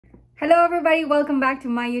Hello everybody, welcome back to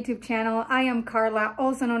my YouTube channel. I am Carla,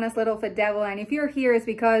 also known as LittleFitDevil, and if you're here it's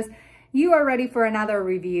because you are ready for another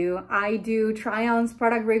review. I do try-ons,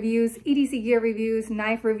 product reviews, EDC gear reviews,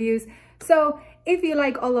 knife reviews. So if you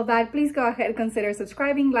like all of that, please go ahead and consider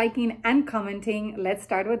subscribing, liking, and commenting. Let's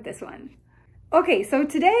start with this one. Okay, so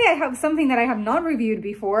today I have something that I have not reviewed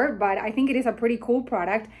before, but I think it is a pretty cool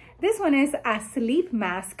product. This one is a sleep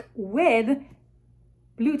mask with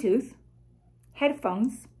Bluetooth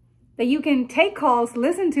headphones that you can take calls,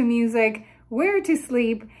 listen to music, wear to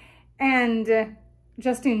sleep, and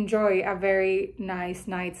just enjoy a very nice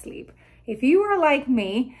night's sleep. If you are like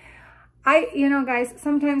me, guys,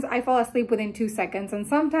 sometimes I fall asleep within 2 seconds, and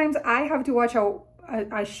sometimes I have to watch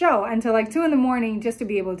a show until like 2 in the morning just to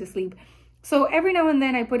be able to sleep. So every now and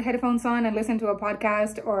then I put headphones on and listen to a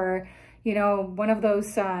podcast or, one of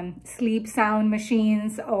those sleep sound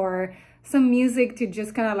machines or some music to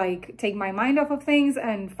just kind of like take my mind off of things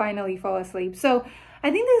and finally fall asleep. So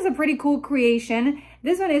I think this is a pretty cool creation.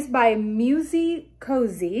 This one is by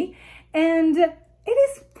Musicozy and it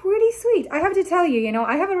is pretty sweet. I have to tell you,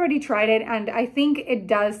 I have already tried it and I think it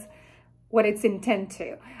does what it's intended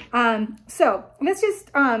to. So let's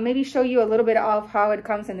just maybe show you a little bit of how it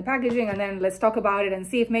comes in the packaging, and then let's talk about it and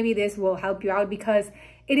see if maybe this will help you out, because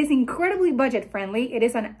it is incredibly budget friendly. It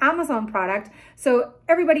is an Amazon product, so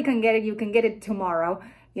everybody can get it. You can get it tomorrow,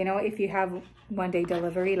 if you have one-day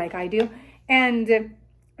delivery like I do. And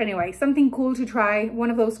anyway, something cool to try. One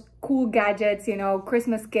of those cool gadgets,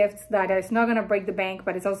 Christmas gifts that is not gonna break the bank,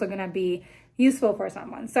 but it's also gonna be useful for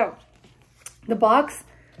someone. So the box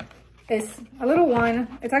is a little one.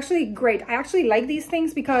 It's actually great. I actually like these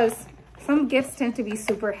things because some gifts tend to be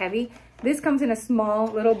super heavy. This comes in a small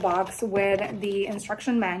little box with the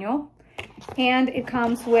instruction manual, and it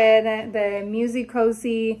comes with the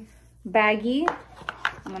Musicozy baggie.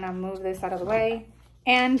 I'm gonna move this out of the way,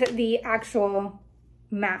 and the actual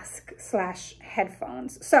mask /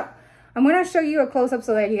 headphones. So I'm gonna show you a close-up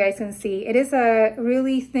so that you guys can see. It is a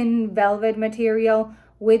really thin velvet material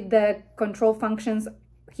with the control functions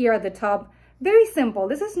here at the top. Very simple.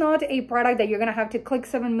 This is not a product that you're gonna have to click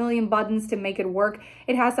 7 million buttons to make it work.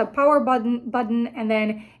 It has a power button and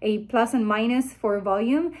then a plus and minus for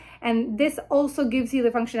volume. And this also gives you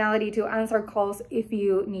the functionality to answer calls if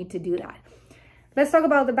you need to do that. Let's talk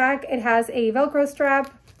about the back. It has a Velcro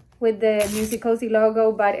strap with the Musicozy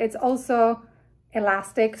logo, but it's also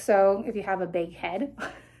elastic. So if you have a big head,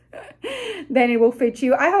 then it will fit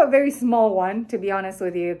you. I have a very small one, to be honest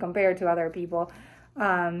with you, compared to other people.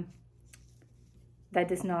 That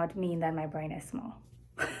does not mean that my brain is small.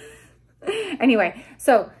 Anyway,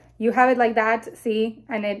 so you have it like that, see,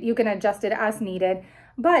 and you can adjust it as needed.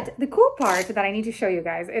 But the cool part that I need to show you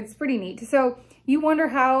guys, it's pretty neat. So you wonder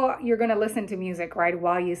how you're gonna listen to music, right,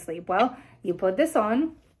 while you sleep. Well, you put this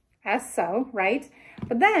on as so, right?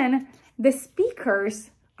 But then the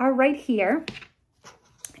speakers are right here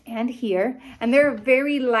and here, and they're a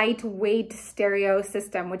very lightweight stereo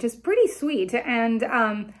system, which is pretty sweet. And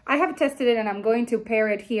I have tested it, and I'm going to pair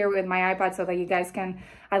it here with my iPad so that you guys can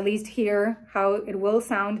at least hear how it will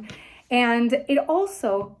sound. And it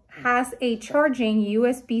also has a charging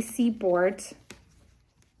USB-C port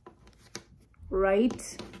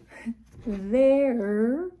right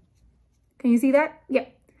there. Can you see that? Yeah,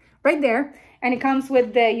 right there. And it comes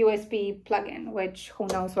with the USB plug-in, which who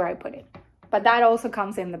knows where I put it. But that also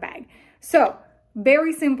comes in the bag. So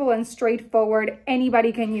very simple and straightforward.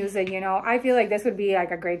 Anybody can use it, I feel like this would be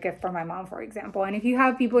like a great gift for my mom, for example. And if you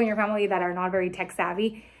have people in your family that are not very tech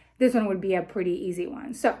savvy, this one would be a pretty easy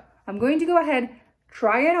one. So I'm going to go ahead,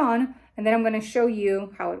 try it on, and then I'm going to show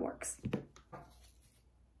you how it works.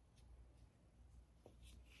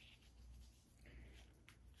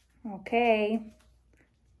 Okay.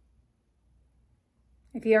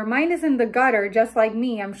 If your mind is in the gutter, just like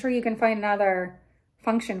me, I'm sure you can find another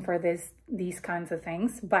function for these kinds of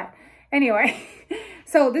things. But anyway,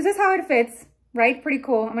 so this is how it fits, right? Pretty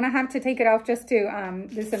cool. I'm gonna have to take it off just to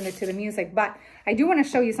listen to the music, but I do want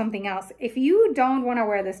to show you something else. If you don't want to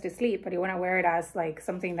wear this to sleep, but you want to wear it as like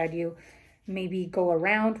something that you maybe go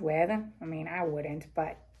around with, I mean, I wouldn't,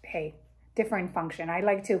 but hey, different function. I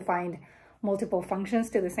like to find multiple functions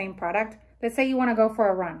to the same product. Let's say you want to go for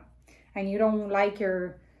a run and you don't like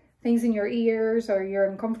your things in your ears or you're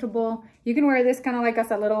uncomfortable, you can wear this kind of like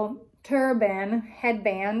as a little turban,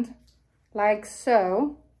 headband, like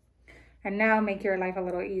so, and now make your life a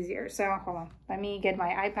little easier. So hold on, let me get my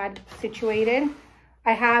iPad situated.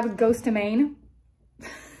 I have Ghost to Maine,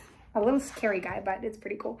 a little scary guy, but it's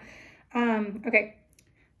pretty cool. Okay,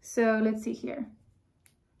 so let's see here.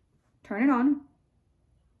 Turn it on.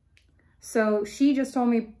 So she just told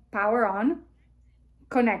me power on.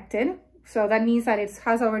 connected. So that means that it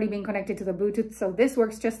has already been connected to the Bluetooth. So this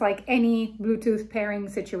works just like any Bluetooth pairing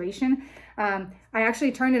situation. I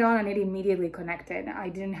actually turned it on and it immediately connected. I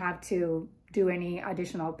didn't have to do any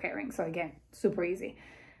additional pairing. So again, super easy.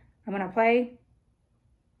 I'm gonna play.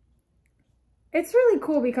 It's really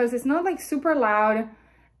cool because it's not like super loud.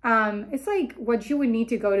 It's like what you would need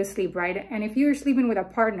to go to sleep, right? And if you're sleeping with a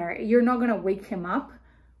partner, you're not gonna wake him up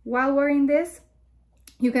while wearing this.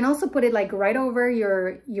 You can also put it like right over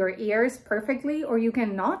your ears perfectly, or you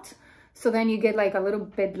can not. So then you get like a little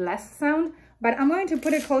bit less sound, but I'm going to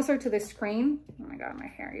put it closer to the screen. Oh my God, my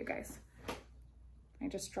hair, you guys. I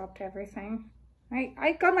just dropped everything.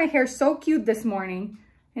 I got my hair so cute this morning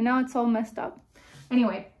and now it's all messed up.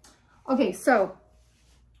 Anyway, okay, so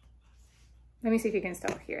let me see if you can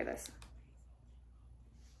still hear this.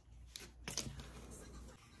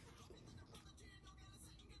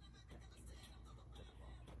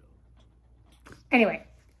 Anyway,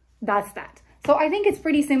 that's that. So I think it's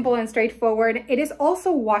pretty simple and straightforward. It is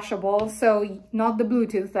also washable, so not the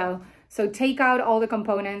Bluetooth though. So take out all the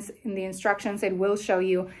components in the instructions. It will show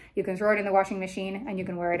you. You can throw it in the washing machine and you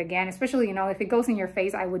can wear it again, especially, you know, if it goes in your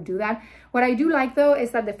face, I would do that. What I do like though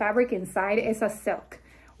is that the fabric inside is a silk,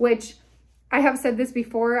 which I have said this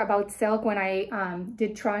before about silk when I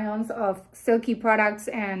did try-ons of silky products,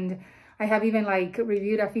 and I have even like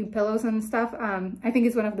reviewed a few pillows and stuff. I think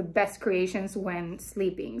it's one of the best creations when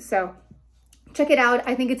sleeping. So check it out.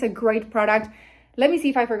 I think it's a great product. Let me see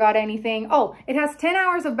if I forgot anything. Oh, it has 10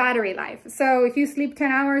 hours of battery life. So if you sleep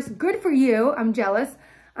 10 hours, good for you. I'm jealous.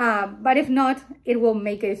 But if not, it will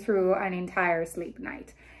make it through an entire sleep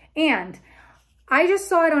night. And I just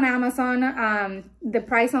saw it on Amazon. The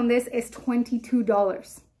price on this is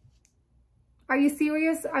 $22. Are you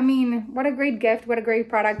serious? I mean, what a great gift, what a great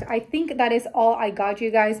product. I think that is all I got you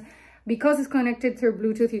guys. Because it's connected through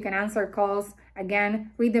Bluetooth, you can answer calls.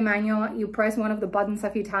 Again, read the manual, you press one of the buttons a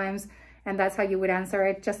few times, and that's how you would answer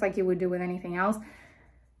it, just like you would do with anything else.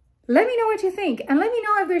 Let me know what you think, and let me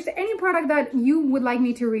know if there's any product that you would like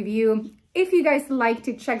me to review. If you guys like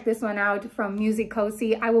to check this one out from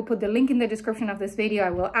Musicozy, I will put the link in the description of this video.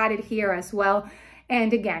 I will add it here as well.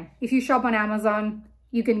 And again, if you shop on Amazon,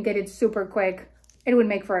 you can get it super quick. It would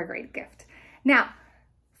make for a great gift. Now,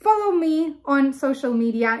 follow me on social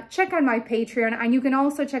media, check out my Patreon, and you can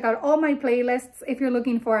also check out all my playlists if you're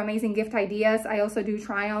looking for amazing gift ideas. I also do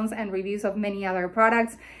try-ons and reviews of many other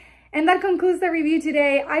products. And that concludes the review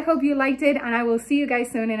today. I hope you liked it, and I will see you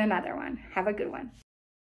guys soon in another one. Have a good one.